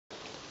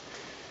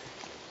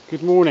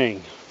Good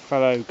morning,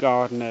 fellow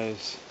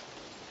gardeners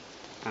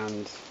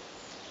and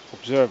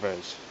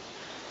observers.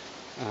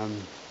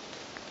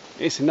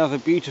 It's another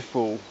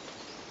beautiful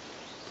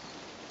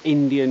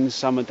Indian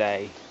summer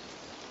day.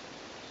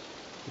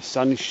 The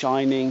sun's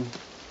shining,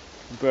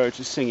 the birds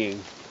are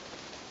singing.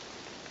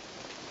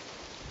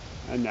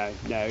 And no,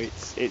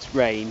 it's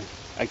rain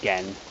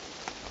again.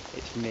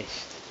 It's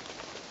mist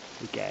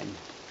again.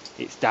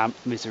 It's damp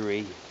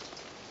misery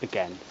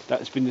again.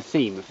 That's been the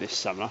theme of this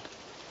summer,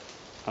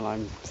 and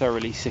I'm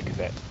thoroughly sick of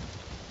it.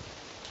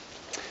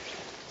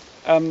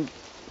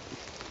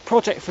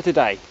 Project for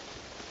today.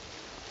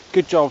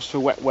 Good jobs for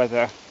wet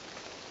weather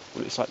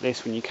when it's like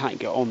this, when you can't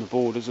get on the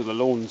borders of the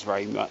lawns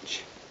very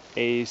much,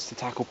 is to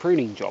tackle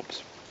pruning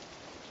jobs.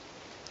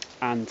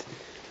 And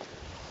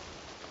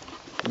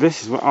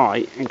this is what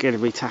I am going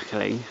to be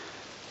tackling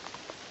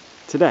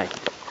today.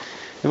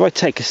 If I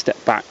take a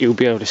step back, you'll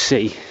be able to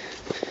see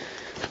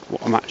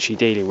what I'm actually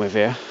dealing with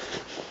here,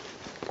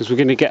 because we're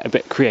going to get a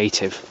bit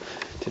creative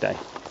today.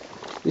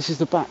 This is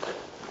the back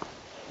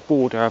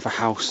border of a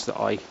house that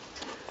I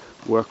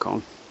work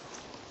on,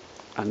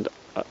 and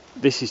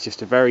this is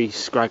just a very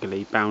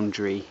scraggly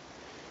boundary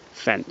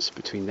fence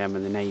between them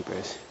and the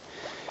neighbours,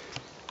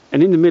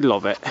 and in the middle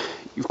of it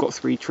you've got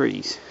 3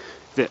 trees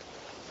that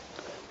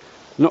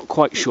I'm not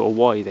quite sure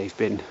why they've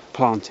been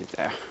planted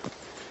there.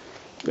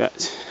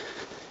 That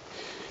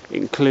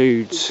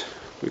includes,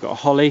 we've got a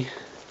holly,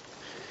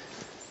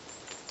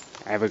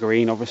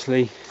 evergreen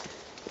obviously,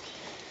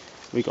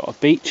 we got a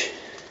beech,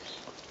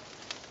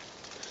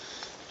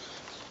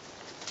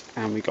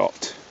 and we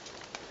got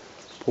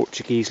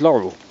Portuguese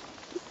laurel,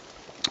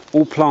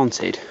 all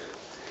planted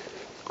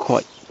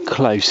quite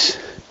close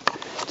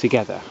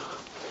together.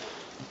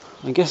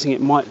 I'm guessing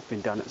it might have been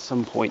done at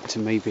some point to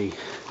maybe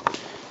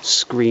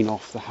screen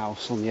off the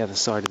house on the other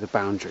side of the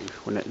boundary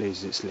when it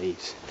loses its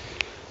leaves.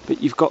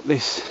 But you've got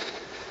this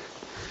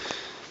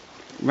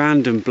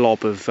random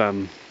blob of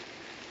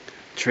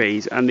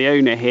trees, and the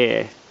owner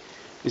here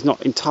is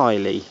not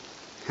entirely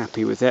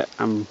happy with it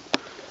and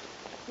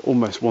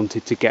almost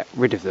wanted to get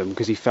rid of them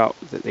because he felt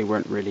that they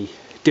weren't really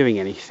doing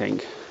anything.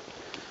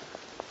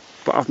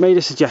 But I've made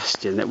a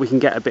suggestion that we can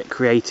get a bit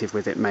creative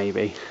with it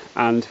maybe,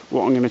 and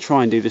what I'm going to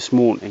try and do this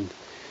morning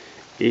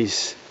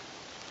is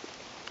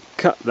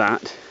cut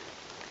that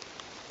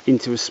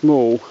into a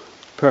small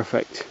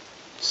perfect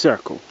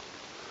circle.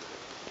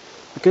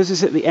 Because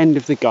it's at the end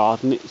of the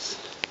garden, it's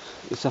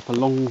up a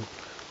long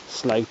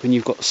slope and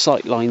you've got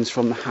sight lines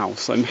from the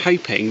house. I'm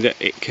hoping that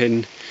it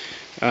can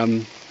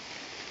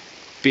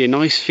be a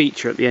nice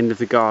feature at the end of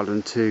the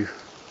garden to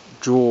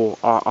draw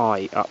our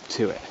eye up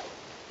to it.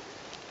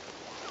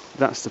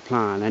 That's the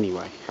plan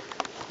anyway.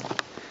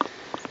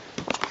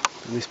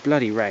 And this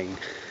bloody rain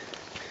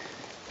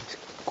is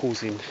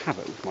causing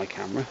havoc with my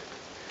camera.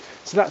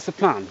 So that's the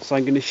plan. So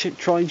I'm going to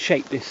try and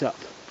shape this up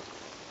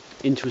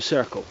into a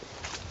circle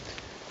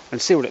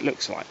and see what it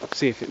looks like,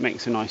 see if it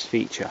makes a nice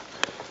feature.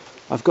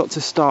 I've got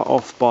to start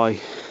off by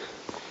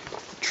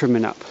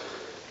trimming up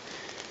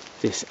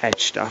this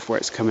edge stuff where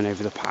it's coming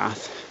over the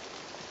path,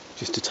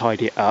 just to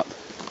tidy it up.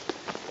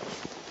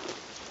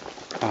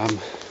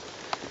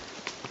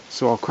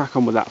 So I'll crack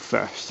on with that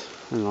first,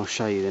 and then I'll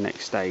show you the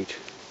next stage.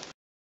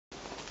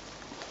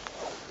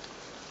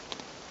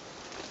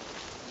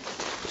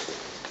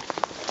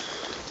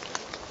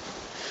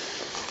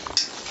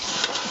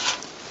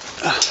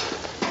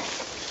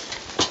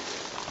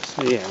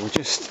 So yeah,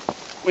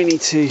 we need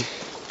to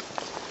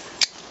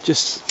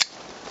just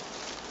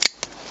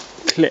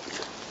clip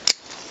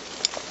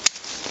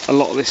a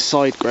lot of this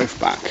side growth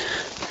back,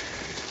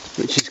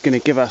 which is going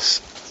to give us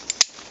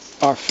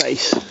our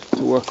face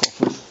to work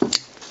off of.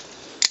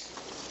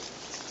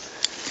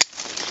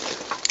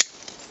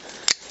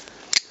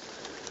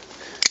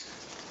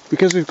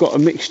 Because we've got a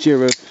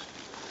mixture of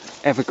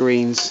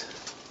evergreens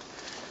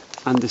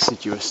and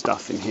deciduous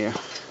stuff in here,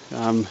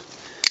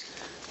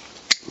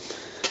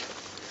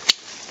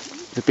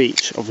 the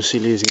beech obviously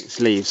losing its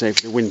leaves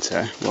over the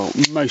winter, well,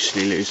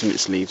 mostly losing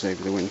its leaves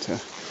over the winter,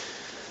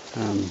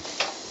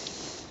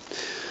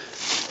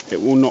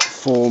 it will not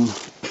form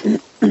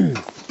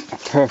a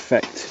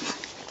perfect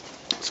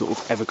sort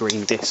of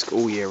evergreen disc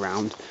all year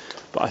round,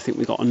 but I think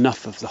we've got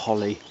enough of the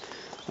holly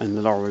and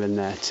the laurel in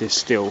there to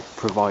still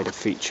provide a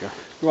feature.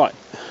 Right,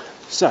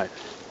 so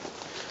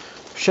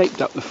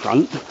shaped up the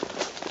front,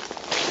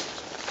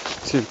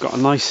 so we've got a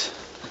nice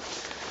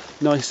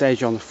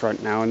edge on the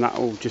front now, and that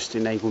will just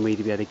enable me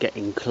to be able to get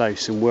in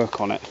close and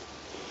work on it.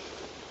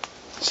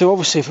 So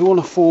obviously if we want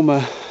to form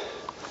a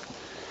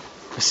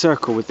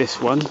circle with this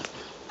one,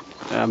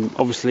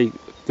 obviously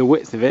the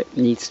width of it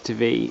needs to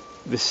be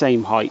the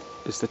same height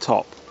as the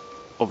top,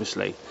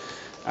 obviously.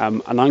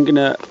 And I'm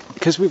gonna,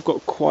 because we've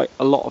got quite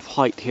a lot of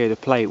height here to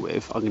play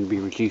with, I'm going to be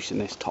reducing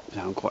this top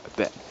down quite a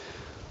bit.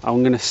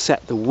 I'm going to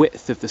set the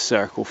width of the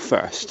circle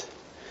first,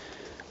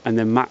 and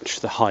then match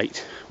the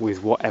height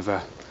with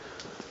whatever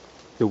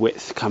the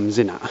width comes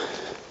in at,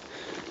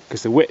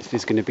 because the width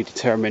is going to be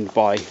determined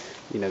by,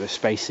 you know, the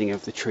spacing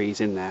of the trees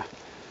in there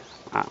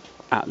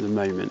at the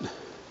moment.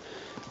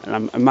 and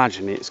I'm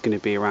imagining it's going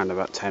to be around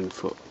about 10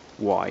 foot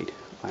wide,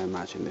 I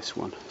imagine this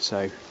one.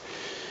 So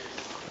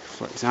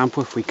for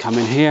example, if we come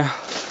in here,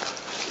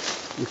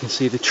 you can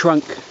see the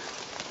trunk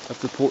of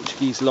the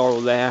Portuguese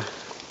laurel there,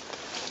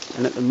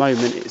 and at the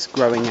moment it's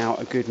growing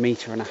out a good 1.5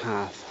 meters,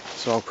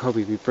 so I'll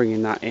probably be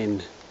bringing that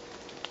in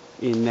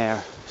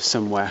there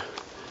somewhere.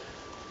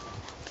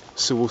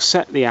 So we'll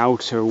set the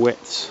outer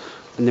widths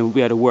and then we'll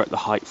be able to work the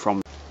height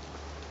from.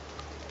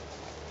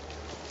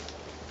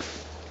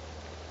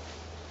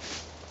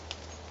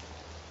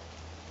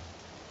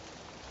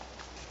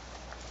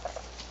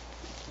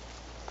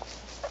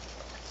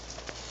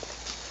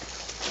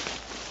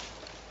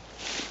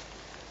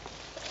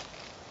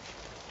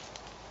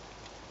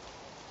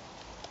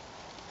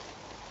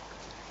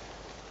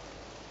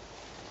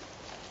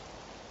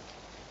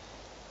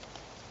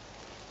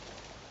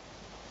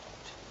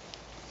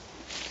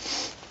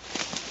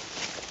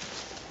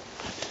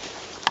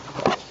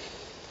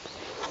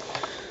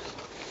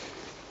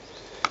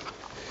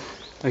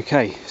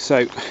 Okay,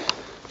 so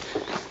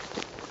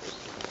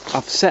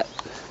I've set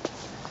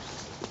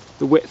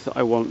the width that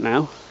I want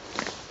now.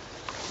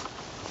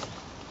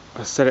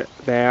 I've set it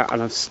there and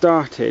I've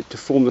started to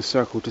form the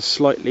circle to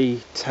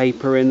slightly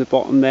taper in the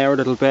bottom there a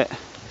little bit.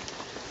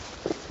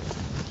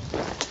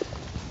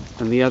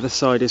 And the other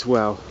side as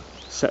well.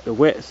 Set the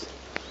width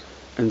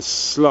and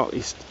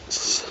slightly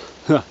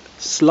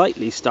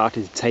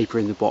started to taper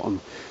in the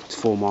bottom to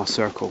form our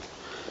circle.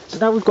 So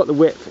now we've got the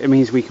width, it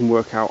means we can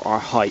work out our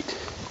height.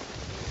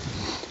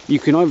 You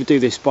can either do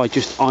this by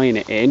just eyeing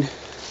it in,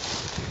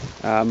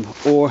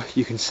 or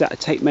you can set a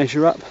tape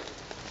measure up,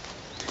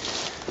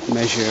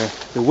 measure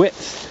the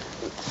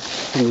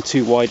width from the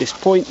two widest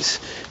points,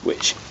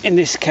 which in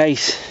this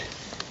case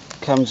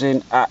comes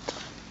in at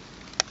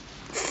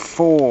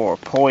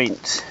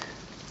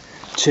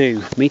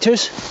 4.2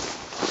 meters.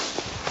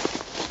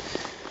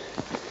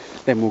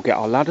 Then we'll get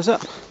our ladders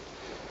up,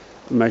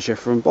 measure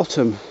from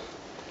bottom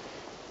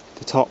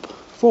to top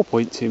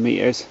 4.2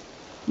 meters,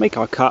 make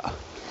our cut,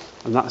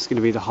 and that's going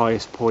to be the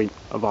highest point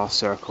of our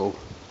circle.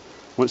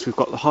 Once we've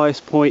got the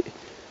highest point,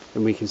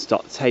 then we can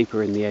start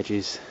tapering the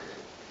edges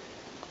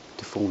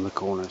to form the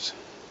corners.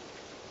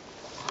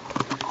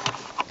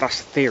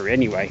 That's the theory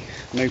anyway,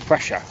 no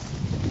pressure.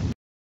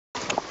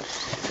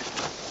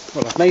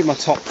 Well, I've made my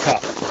top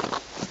cut,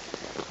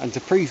 and to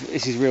prove that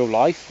this is real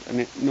life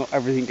and not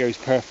everything goes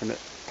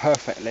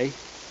perfectly,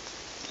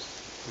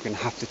 we're going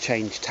to have to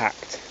change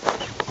tact.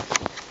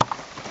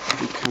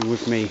 You come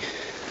with me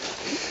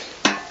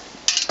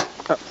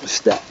up the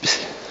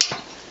steps.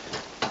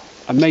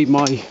 I made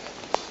my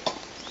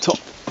top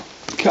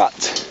cut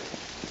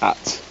at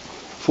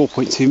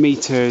 4.2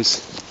 meters,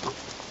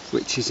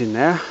 which is in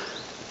there.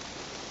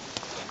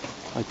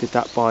 I did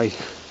that by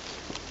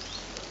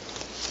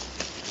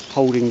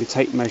holding the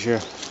tape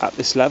measure at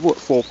this level at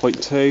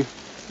 4.2,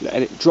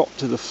 letting it drop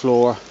to the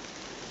floor,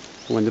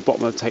 and when the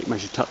bottom of the tape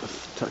measure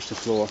touched the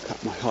floor, I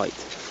cut my height.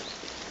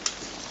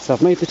 So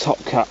I've made the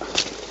top cut,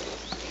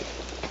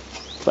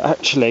 but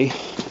actually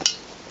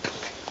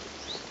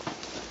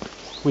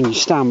when you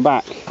stand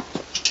back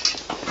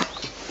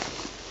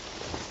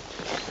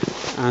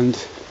and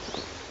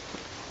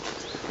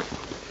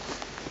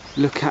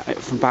look at it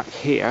from back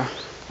here,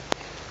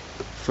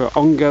 for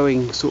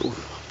ongoing sort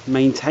of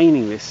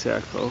maintaining this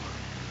circle,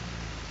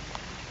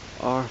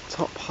 our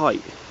top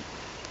height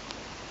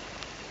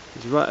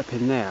is right up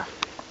in there,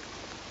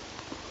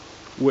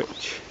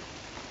 which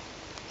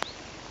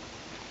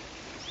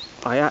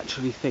I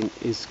actually think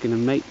is going to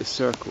make the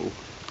circle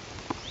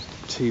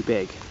too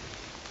big.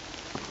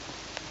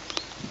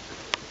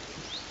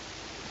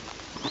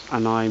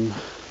 And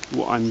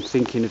what I'm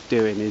thinking of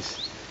doing is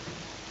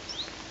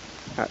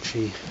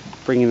actually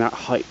bringing that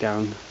height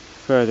down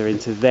further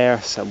into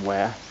there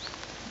somewhere,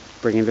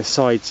 bringing the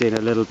sides in a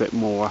little bit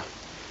more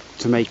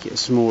to make it a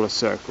smaller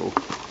circle,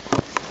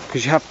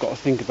 because you have got to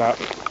think about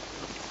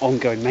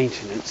ongoing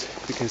maintenance,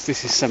 because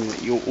this is something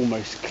that you'll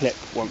almost clip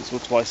once or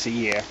twice a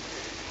year,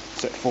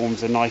 so it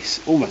forms a nice,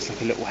 almost like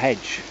a little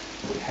hedge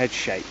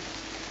shape.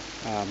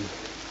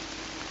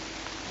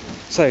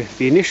 So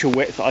the initial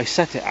width that I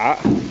set it at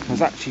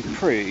has actually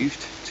proved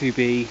to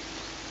be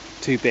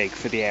too big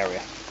for the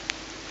area,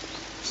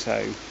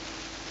 so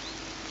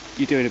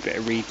you're doing a bit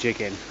of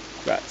rejigging,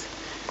 but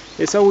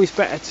it's always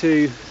better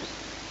to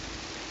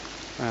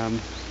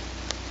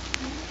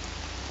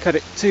cut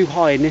it too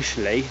high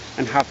initially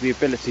and have the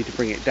ability to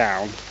bring it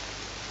down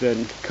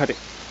than cut it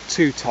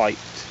too tight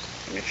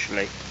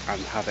initially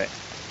and have it,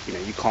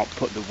 you can't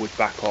put the wood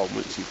back on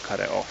once you've cut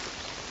it off.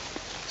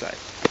 So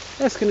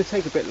that's going to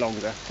take a bit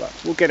longer, but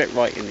we'll get it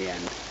right in the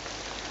end.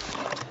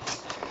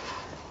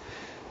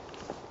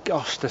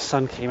 Gosh, the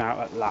sun came out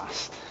at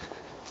last.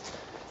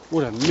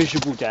 What a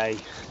miserable day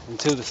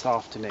until this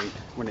afternoon,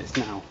 when it's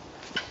now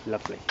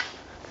lovely.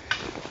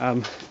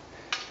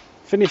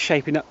 Finished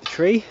shaping up the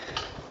tree.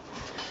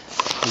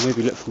 I'll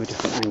maybe look from a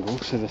different angle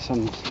so the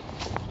sun's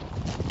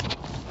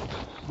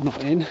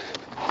not in.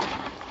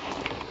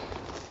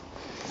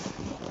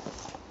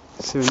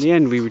 So in the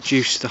end we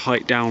reduced the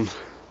height down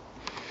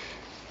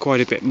quite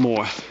a bit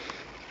more,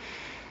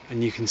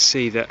 and you can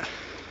see that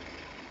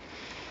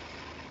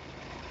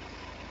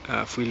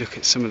if we look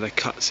at some of the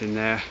cuts in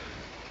there,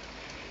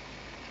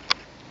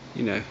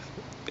 you know,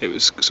 it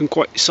was some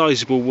quite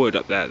sizable wood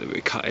up there that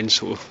we cut in,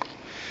 sort of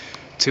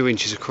 2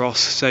 inches across.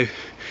 So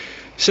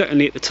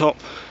certainly at the top,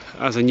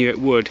 as I knew it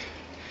would,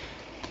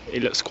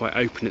 it looks quite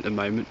open at the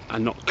moment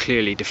and not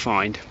clearly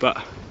defined,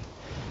 but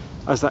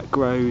as that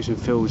grows and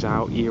fills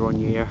out year on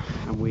year,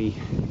 and we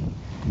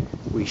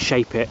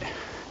shape it,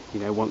 you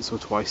know, once or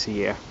twice a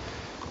year,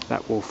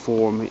 that will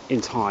form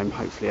in time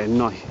hopefully a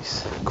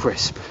nice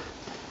crisp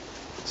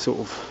sort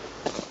of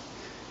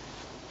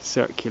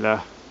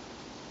circular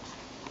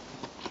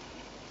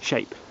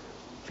shape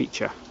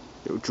feature.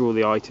 It will draw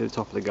the eye to the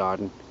top of the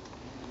garden.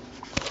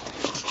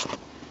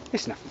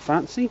 It's nothing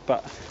fancy,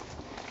 but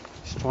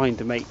just trying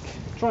to make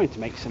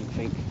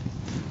something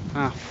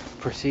half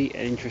pretty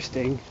and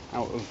interesting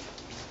out of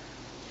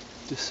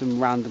just some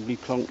randomly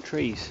plonked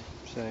trees.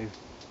 So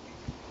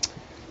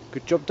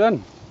good job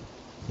done.